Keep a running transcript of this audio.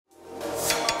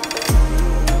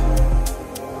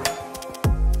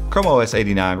Chrome OS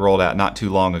 89 rolled out not too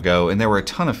long ago, and there were a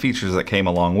ton of features that came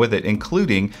along with it,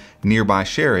 including nearby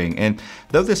sharing. And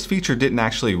though this feature didn't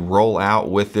actually roll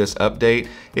out with this update,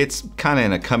 it's kind of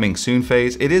in a coming soon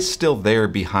phase, it is still there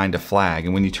behind a flag.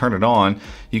 And when you turn it on,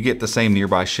 you get the same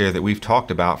nearby share that we've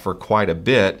talked about for quite a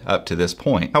bit up to this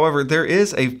point. However, there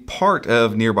is a part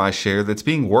of nearby share that's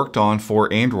being worked on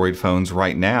for Android phones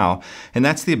right now, and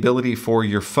that's the ability for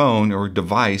your phone or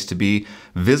device to be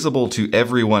visible to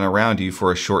everyone around you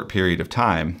for a short period of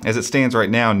time. As it stands right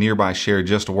now, nearby share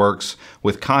just works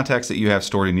with contacts that you have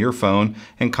stored in your phone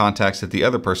and contacts that the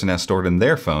other person has stored in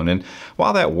their phone. And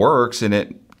while that works and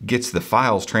it gets the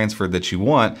files transferred that you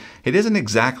want, it isn't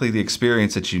exactly the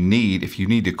experience that you need if you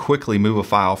need to quickly move a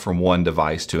file from one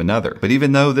device to another. But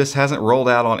even though this hasn't rolled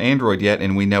out on Android yet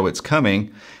and we know it's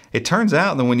coming, it turns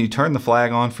out that when you turn the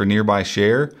flag on for nearby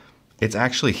share, it's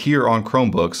actually here on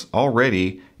Chromebooks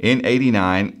already in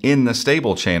 89 in the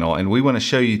stable channel, and we want to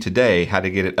show you today how to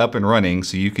get it up and running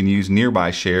so you can use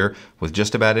nearby share with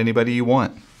just about anybody you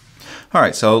want. All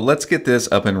right, so let's get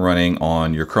this up and running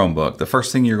on your Chromebook. The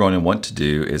first thing you're going to want to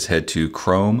do is head to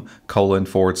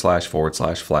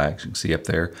Chrome://flags. You can see up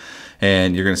there,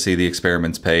 and you're going to see the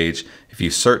experiments page. If you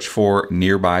search for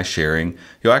nearby sharing,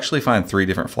 you'll actually find 3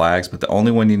 different flags, but the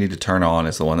only one you need to turn on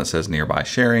is the one that says nearby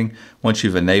sharing. Once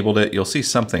you've enabled it, you'll see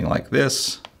something like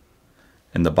this.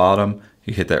 In the bottom,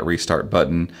 you hit that restart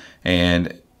button,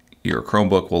 and your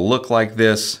Chromebook will look like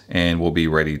this and will be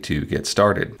ready to get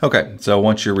started. Okay, so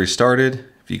once you're restarted,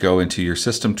 if you go into your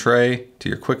system tray, to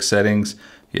your quick settings,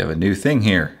 you have a new thing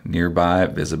here, nearby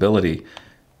visibility.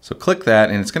 So click that,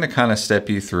 and it's going to kind of step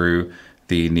you through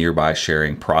the nearby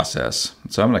sharing process.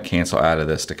 So I'm going to cancel out of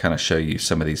this to kind of show you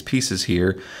some of these pieces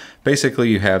here. Basically,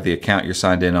 you have the account you're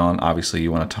signed in on. Obviously,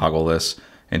 you want to toggle this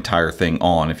entire thing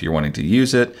on if you're wanting to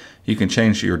use it. You can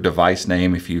change your device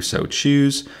name if you so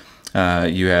choose.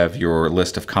 You have your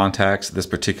list of contacts. This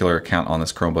particular account on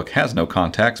this Chromebook has no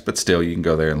contacts, but still you can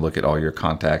go there and look at all your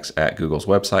contacts at Google's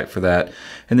website for that.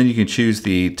 And then you can choose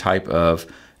the type of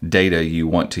data you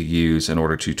want to use in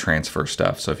order to transfer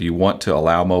stuff. So if you want to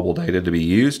allow mobile data to be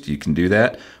used, you can do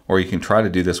that, or you can try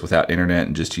to do this without internet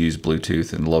and just use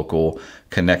Bluetooth and local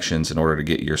connections in order to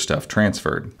get your stuff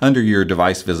transferred. Under your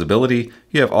device visibility,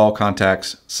 you have all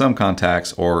contacts, some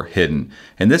contacts, or hidden.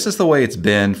 And this is the way it's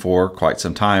been for quite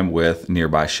some time with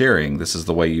nearby sharing. This is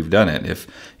the way you've done it. If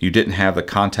you didn't have the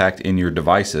contact in your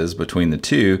devices between the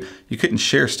two, you couldn't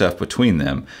share stuff between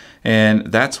them. And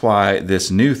that's why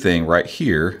this new thing right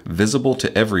here, visible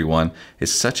to everyone,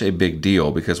 is such a big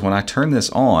deal, because when I turn this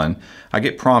on, I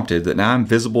get prompted that now I'm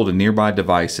visible to nearby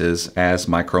devices as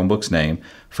my Chromebook's name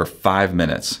for 5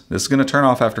 minutes. This is going to turn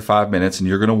off after 5 minutes, and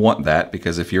you're going to want that,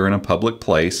 because if you're in a public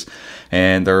place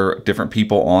and there are different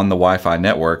people on the Wi-Fi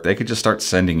network, they could just start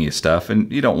sending you stuff, and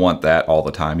you don't want that all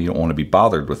the time. You don't want to be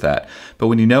bothered with that. But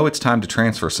when you know it's time to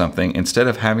transfer something, instead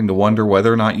of having to wonder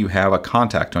whether or not you have a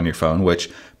contact on your phone, which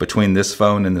between this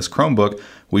phone and this Chromebook,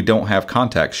 we don't have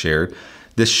contacts shared,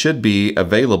 this should be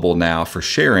available now for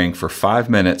sharing for 5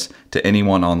 minutes to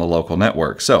anyone on the local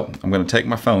network. So I'm going to take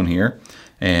my phone here,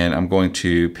 and I'm going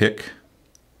to pick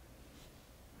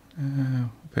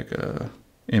a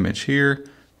image here.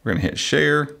 We're going to hit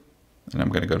share, and I'm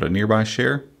going to go to nearby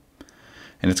share,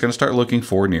 and it's going to start looking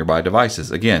for nearby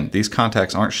devices. Again, these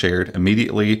contacts aren't shared.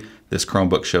 Immediately this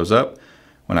Chromebook shows up.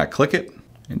 When I click it,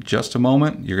 in just a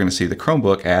moment, you're going to see the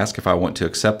Chromebook ask if I want to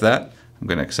accept that. I'm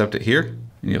going to accept it here,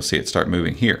 and you'll see it start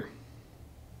moving here.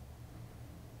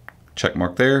 Check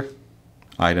mark there,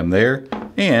 item there,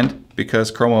 and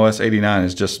because Chrome OS 89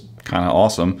 is just kind of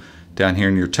awesome, down here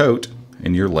in your tote,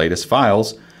 in your latest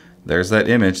files, there's that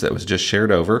image that was just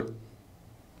shared over,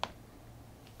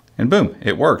 and boom,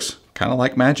 it works, kind of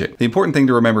like magic. The important thing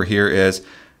to remember here is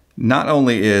not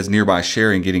only is nearby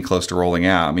sharing getting close to rolling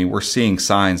out, I mean, we're seeing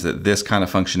signs that this kind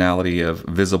of functionality of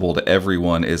visible to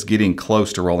everyone is getting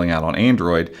close to rolling out on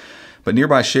Android, but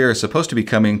nearby share is supposed to be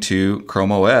coming to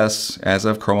Chrome OS as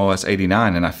of Chrome OS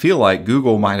 89, and I feel like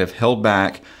Google might have held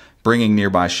back bringing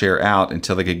nearby share out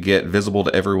until they could get visible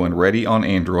to everyone ready on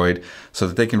Android so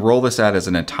that they can roll this out as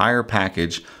an entire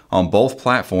package on both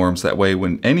platforms. That way,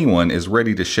 when anyone is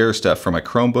ready to share stuff from a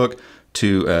Chromebook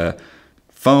to a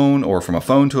phone, or from a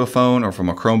phone to a phone, or from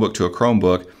a Chromebook to a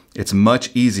Chromebook, it's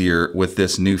much easier with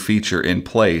this new feature in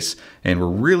place, and we're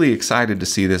really excited to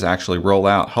see this actually roll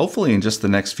out, hopefully in just the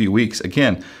next few weeks.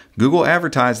 Again, Google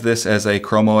advertised this as a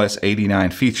Chrome OS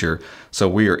 89 feature, so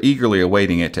we are eagerly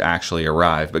awaiting it to actually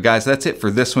arrive. But guys, that's it for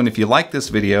this one. If you like this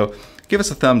video, give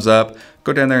us a thumbs up,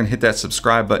 go down there and hit that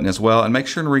subscribe button as well, and make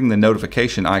sure to ring the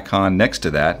notification icon next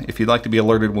to that if you'd like to be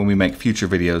alerted when we make future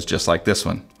videos just like this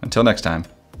one. Until next time,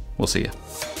 we'll see you.